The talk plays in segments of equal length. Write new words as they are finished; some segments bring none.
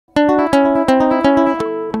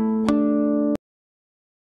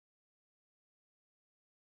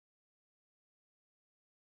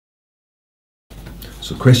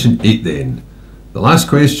So question 8 then. The last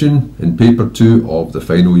question in paper 2 of the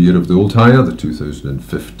final year of the old hire, the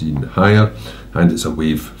 2015 hire, and it's a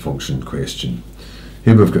wave function question.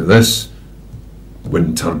 Here we've got this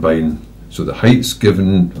wind turbine. So the height's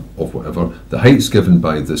given of whatever, the height's given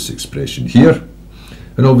by this expression here,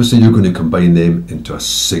 and obviously you're going to combine them into a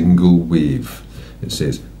single wave. It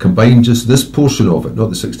says combine just this portion of it, not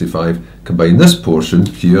the 65, combine this portion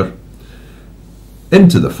here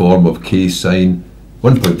into the form of k sine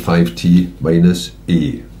 1.5t minus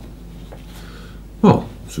a. Well,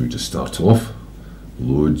 so we just start off,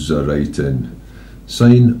 loads are right in.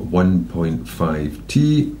 Sine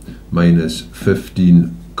 1.5t minus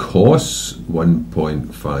 15 cos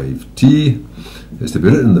 1.5t is to be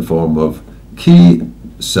written in the form of k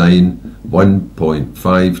sine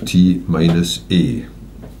 1.5t minus a.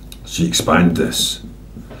 So you expand this.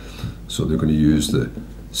 So they're going to use the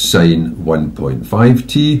sine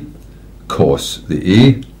 1.5t cos the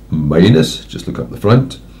a minus, just look up the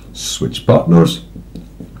front, switch partners,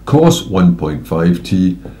 cos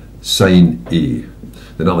 1.5t sine a.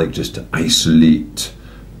 Then I like just to isolate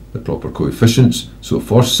the proper coefficients. So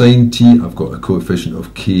for sine t, I've got a coefficient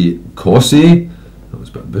of k cos a. That was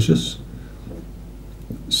a bit ambitious.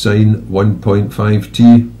 Sine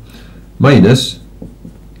 1.5t minus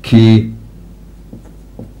k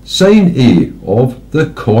sine a of the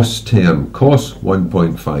cos term, cos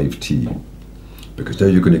 1.5t. Because now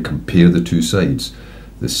you're going to compare the two sides.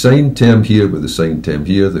 The sine term here with the sine term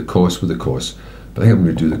here, the cos with the cos. But I think I'm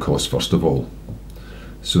going to do the cos first of all.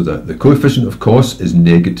 So that the coefficient of cos is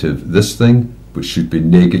negative this thing, which should be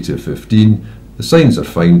negative 15. The signs are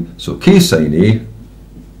fine, so k sine a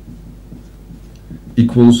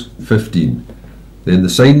equals 15. Then the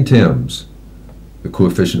sine terms, the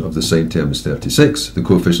coefficient of the sine term is 36, the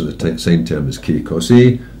coefficient of the sine term is k cos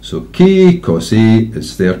a, so k cos a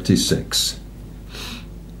is 36.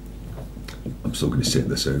 I'm still going to set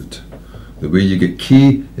this out. The way you get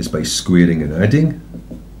k is by squaring and adding,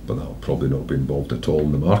 but that'll probably not be involved at all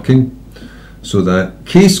in the marking. So that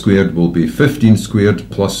k squared will be 15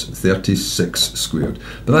 squared plus 36 squared.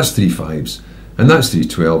 But that's 3 5s, and that's 3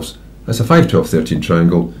 12s. That's a 5, 12, 13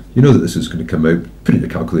 triangle. You know that this is going to come out, put it in the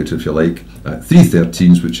calculator if you like, at 3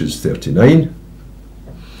 13s, which is 39.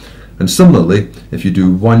 And similarly, if you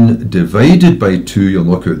do 1 divided by 2, you'll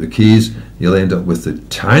knock out the k's, you'll end up with the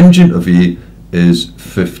tangent of a is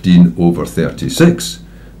 15 over 36.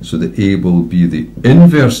 So the a will be the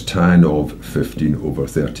inverse tan of 15 over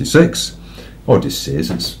 36. Or it just says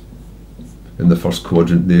it's in the first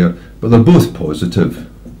quadrant there, but they're both positive.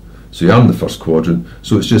 So you are in the first quadrant,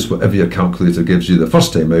 so it's just whatever your calculator gives you the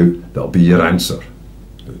first time out, that'll be your answer.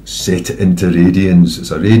 Set it into radians.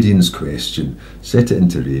 It's a radians question. Set it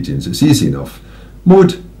into radians. It's easy enough.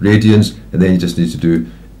 Mode, radians, and then you just need to do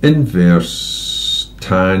inverse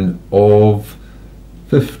tan of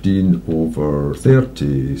 15 over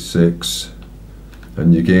 36,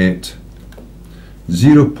 and you get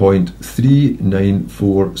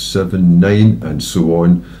 0.39479 and so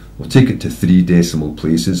on. We'll take it to 3 decimal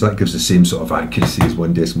places. That gives the same sort of accuracy as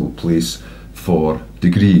 1 decimal place for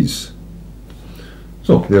degrees.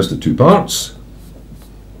 So there's the two parts.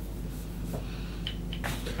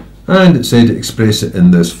 And it said to express it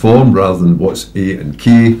in this form rather than what's a and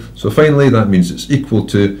k. So finally that means it's equal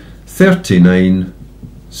to 39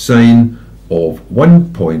 sine of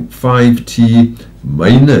 1.5t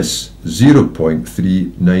minus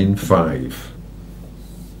 0.395.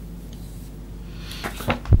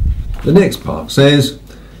 The next part says,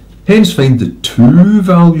 hence find the two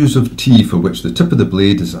values of t for which the tip of the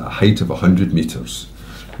blade is at a height of 100 metres.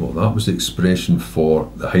 Well, that was the expression for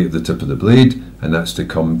the height of the tip of the blade, and that's to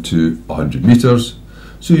come to 100 metres.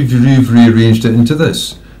 So if you've rearranged it into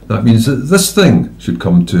this, that means that this thing should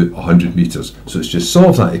come to 100 metres. So it's just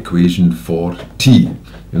solve that equation for t.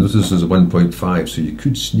 You notice this is a 1.5, so you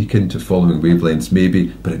could sneak into following wavelengths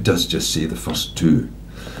maybe, but it does just say the first two.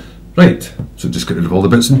 Right, so just get rid of all the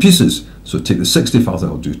bits and pieces. So take the 65,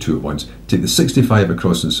 I'll do 2 at once. Take the 65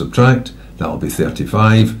 across and subtract, that'll be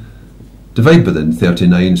 35. Divide by the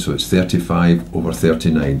 39, so it's 35 over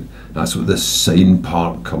 39. That's what this sine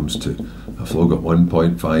part comes to. I've all got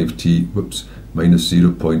 1.5t, whoops, minus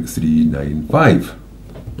 0.395.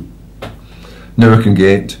 Now I can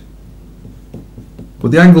get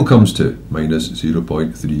what the angle comes to, minus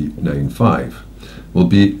 0.395, will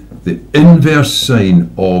be the inverse sine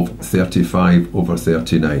of 35 over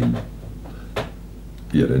 39.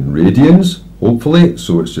 You're in radians, hopefully,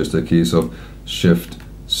 so it's just a case of shift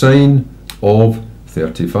sine of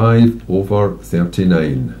 35 over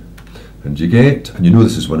 39. And you get, and you know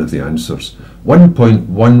this is one of the answers,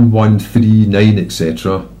 1.1139,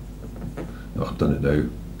 etc. Oh, I've done it now.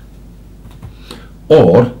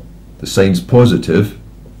 Or the sign's positive.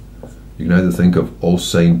 You can either think of all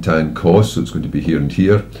sine, tan, cos, so it's going to be here and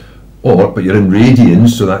here, or, but you're in radians,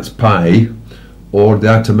 so that's pi, or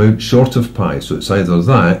that amount short of pi, so it's either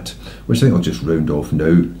that, which I think I'll just round off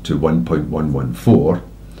now to 1.114,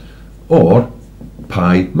 or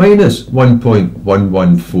pi minus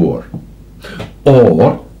 1.114.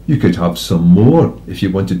 Or you could have some more if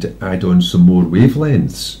you wanted to add on some more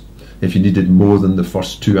wavelengths, if you needed more than the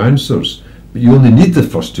first two answers. But you only need the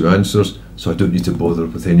first two answers, so I don't need to bother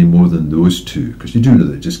with any more than those two, because you do know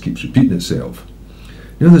that it just keeps repeating itself.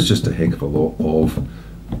 You know, there's just a heck of a lot of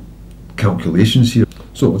calculations here.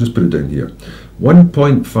 So I'll just put it down here.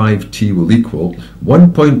 1.5t will equal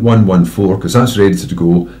 1.114, because that's ready to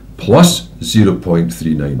go, plus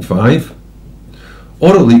 0.395.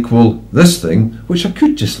 Or it'll equal this thing, which I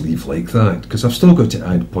could just leave like that, because I've still got to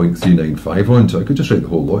add 0.395 on, so I could just write the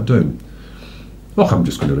whole lot down. Oh, I'm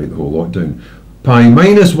just going to write the whole lot down. Pi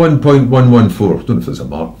minus 1.114, I don't know if there's a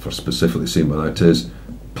mark for specifically saying what that is,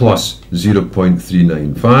 plus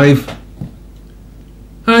 0.395.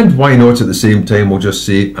 And why not at the same time, we'll just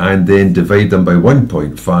say, and then divide them by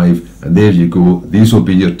 1.5, and there you go, these will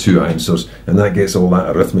be your two answers, and that gets all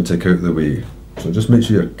that arithmetic out of the way. So just make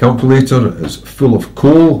sure your calculator is full of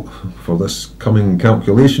coal for this coming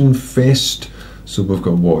calculation fest. So we've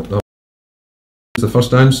got what? That's the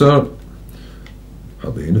first answer.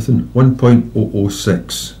 Hardly anything.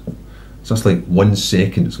 1.006. So that's like 1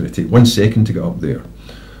 second. It's going to take 1 second to get up there.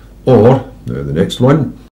 Or, now the next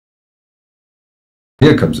one.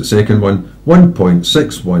 Here comes the second one.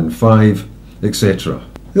 1.615, etc.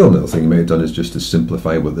 The only other thing you might have done is just to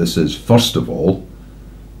simplify what this is first of all,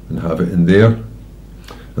 and have it in there.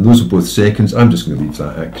 And those are both seconds. I'm just going to leave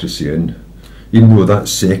that accuracy in, even though that's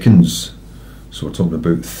seconds. So we're talking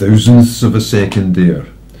about thousandths of a second there.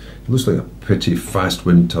 It looks like a pretty fast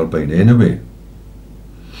wind turbine anyway.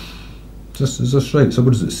 Is this right? So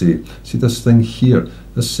what does it say? See this thing here?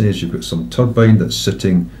 This says you've got some turbine that's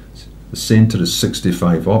sitting, the centre is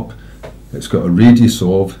 65 up. It's got a radius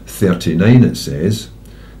of 39, it says.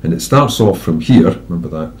 And it starts off from here. Remember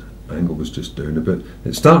that angle was just down a bit.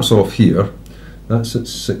 It starts off here. That's at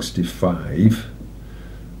 65.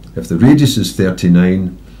 If the radius is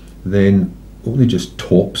 39, then only just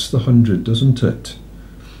tops the 100, doesn't it?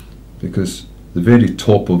 Because the very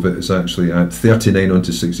top of it is actually at 39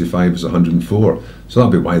 onto 65 is 104. So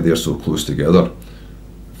that'll be why they're so close together.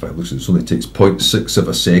 In fact, it looks like it only takes 0.6 of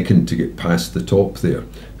a second to get past the top there.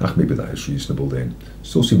 Maybe that is reasonable then.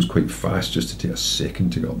 Still seems quite fast just to take a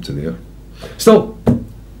second to get up to there. Still,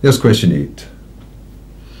 there's question 8.